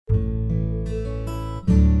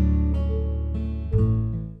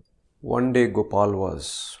One day Gopal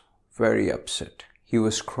was very upset. He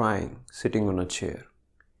was crying, sitting on a chair,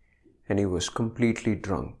 and he was completely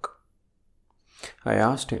drunk. I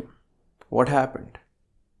asked him, "What happened?"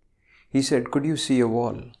 He said, "Could you see a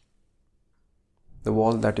wall? The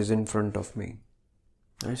wall that is in front of me."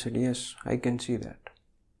 I said, "Yes, I can see that."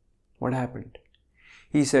 "What happened?"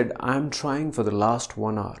 He said, "I am trying for the last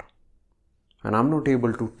 1 hour and I'm not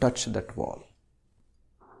able to touch that wall."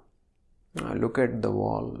 I look at the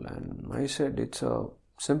wall and I said, "It's a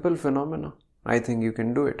simple phenomena. I think you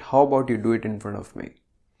can do it. How about you do it in front of me?"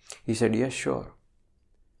 He said, "Yes, sure."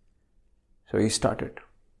 So he started.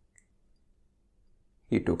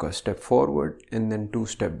 He took a step forward and then 2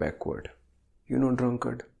 steps backward. You know,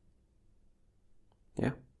 drunkard.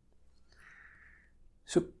 Yeah.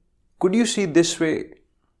 So could you see this way,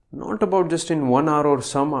 not about just in 1 hour or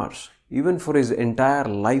some hours, even for his entire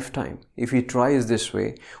lifetime, if he tries this way,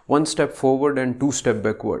 1 step forward and 2 steps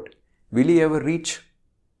backward, will he ever reach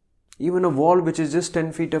even a wall which is just 10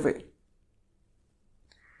 feet away?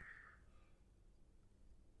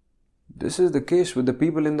 This is the case with the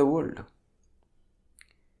people in the world.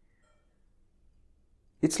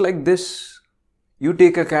 It's like this. You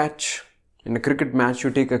take a catch. In a cricket match,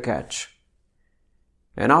 you take a catch.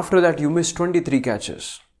 And after that, you miss 23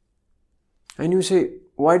 catches. And you say,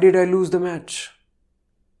 "Why did I lose the match?"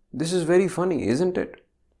 This is very funny, isn't it?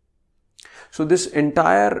 So this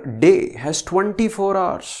entire day has 24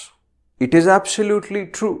 hours. It is absolutely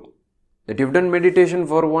true that you've done meditation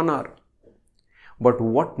for 1 hour. But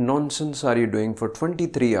what nonsense are you doing for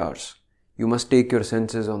 23 hours? You must take your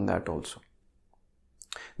senses on that also.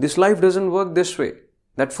 This life doesn't work this way.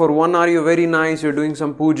 That for 1 hour you're very nice, you're doing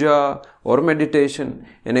some puja or meditation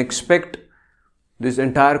and expect this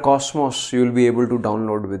entire cosmos you will be able to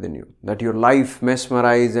download within you. That your life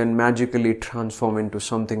mesmerize and magically transform into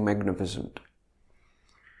something magnificent.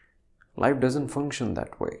 Life doesn't function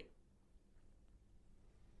that way.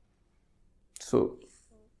 So,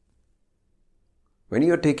 when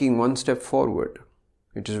you're taking 1 step forward,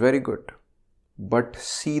 it is very good. But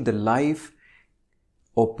see, the life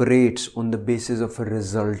operates on the basis of a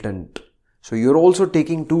resultant. So you're also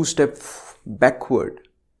taking 2 steps backward.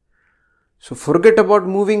 So forget about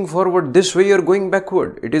moving forward. This way you're going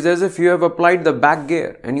backward. It is as if you have applied the back gear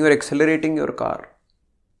and you're accelerating your car.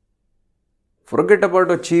 Forget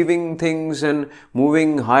about achieving things and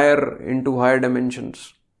moving higher into higher dimensions.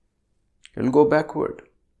 You'll go backward.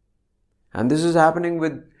 And this is happening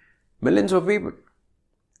with millions of people.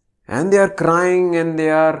 And they are crying and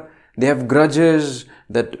they have grudges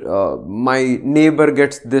that my neighbor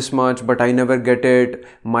gets this much but I never get it.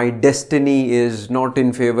 My destiny is not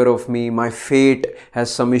in favor of me. My fate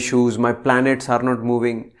has some issues. My planets are not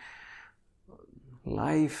moving.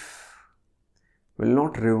 Life will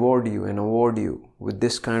not reward you and award you with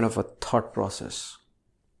this kind of a thought process.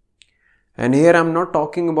 And here I'm not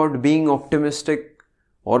talking about being optimistic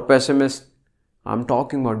or pessimist. I'm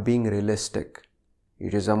talking about being realistic.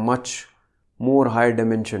 It is a much more higher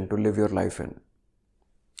dimension to live your life in.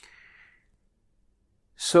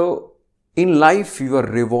 So, in life you are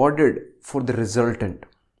rewarded for the resultant.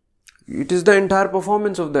 It is the entire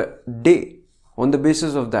performance of the day. On the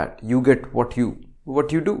basis of that, you get what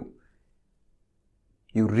you do.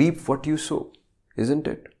 You reap what you sow, isn't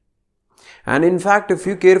it? And in fact, if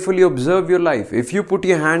you carefully observe your life, if you put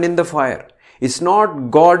your hand in the fire, it's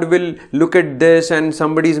not God will look at this and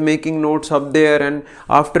somebody is making notes up there and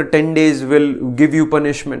after 10 days will give you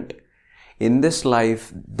punishment. In this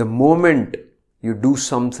life, the moment you do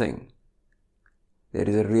something, there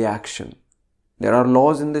is a reaction. There are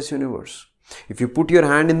laws in this universe. If you put your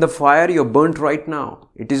hand in the fire, you're burnt right now.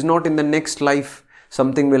 It is not in the next life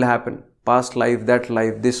something will happen. Past life, that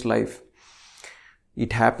life, this life.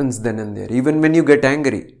 It happens then and there. Even when you get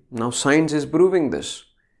angry. Now science is proving this.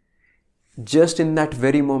 Just in that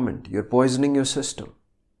very moment, you're poisoning your system.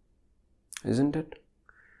 Isn't it?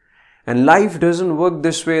 And life doesn't work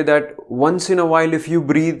this way that once in a while if you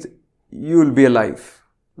breathe, you will be alive.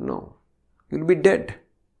 No, you'll be dead.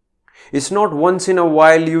 It's not once in a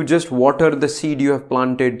while you just water the seed you have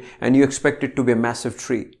planted and you expect it to be a massive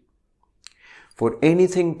tree. For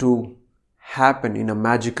anything to happen in a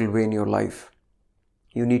magical way in your life,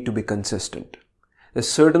 you need to be consistent. There's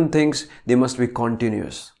certain things, they must be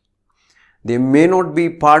continuous. They may not be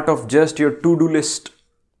part of just your to-do list.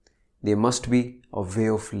 They must be a way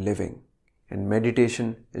of living. And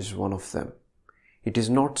meditation is one of them. It is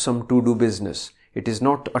not some to-do business. It is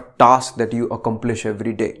not a task that you accomplish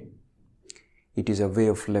every day. It is a way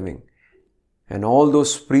of living. And all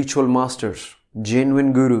those spiritual masters,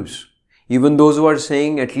 genuine gurus, even those who are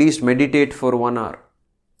saying at least meditate for 1 hour,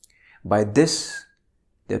 by this,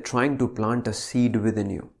 They're trying to plant a seed within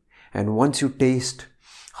you. And once you taste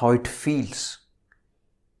how it feels,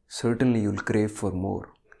 certainly you'll crave for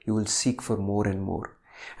more. You will seek for more and more.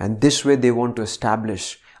 And this way they want to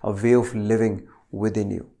establish a way of living within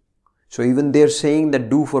you. So even they're saying that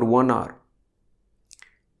do for 1 hour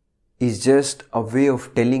is just a way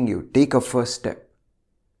of telling you, take a first step.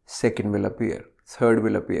 Second will appear. Third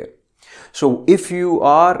will appear. So if you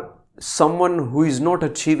are someone who is not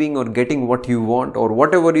achieving or getting what you want, or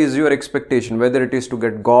whatever is your expectation, whether it is to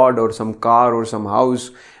get God or some car or some house,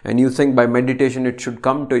 and you think by meditation it should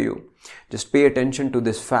come to you, just pay attention to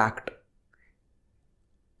this fact.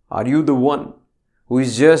 Are you the one who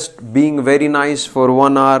is just being very nice for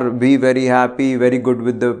 1 hour, be very happy, very good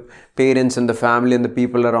with the parents and the family and the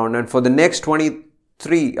people around, and for the next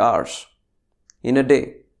 23 hours in a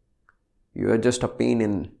day, you are just a pain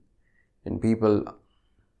in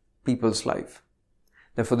people's life?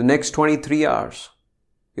 Then for the next 23 hours,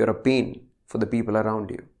 you're a pain for the people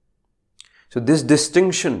around you. So this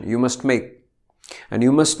distinction you must make, and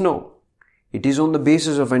you must know, it is on the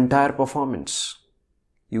basis of entire performance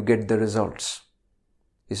you get the results.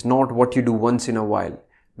 It's not what you do once in a while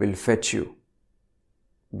will fetch you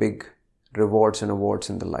big rewards and awards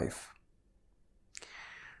in the life.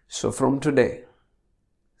 So from today,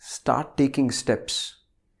 start taking steps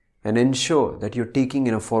and ensure that you're taking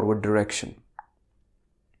in a forward direction.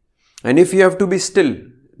 And if you have to be still,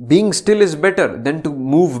 being still is better than to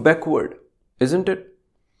move backward, isn't it?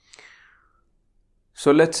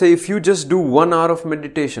 So let's say if you just do 1 hour of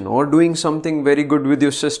meditation or doing something very good with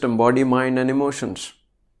your system, body, mind and emotions,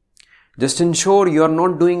 just ensure you are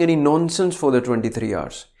not doing any nonsense for the 23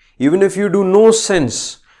 hours. Even if you do no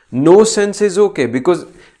sense is okay, because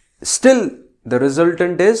still the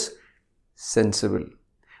resultant is sensible.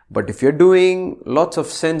 But if you're doing lots of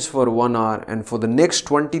sense for 1 hour and for the next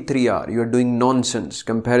 23 hours you're doing nonsense,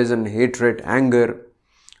 comparison, hatred, anger,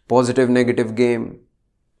 positive, negative game,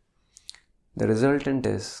 the resultant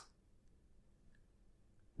is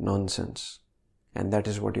nonsense. And that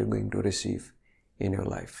is what you're going to receive in your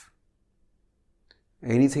life.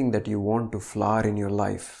 Anything that you want to flower in your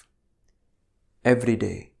life, every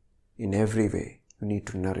day, in every way, you need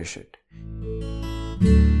to nourish it.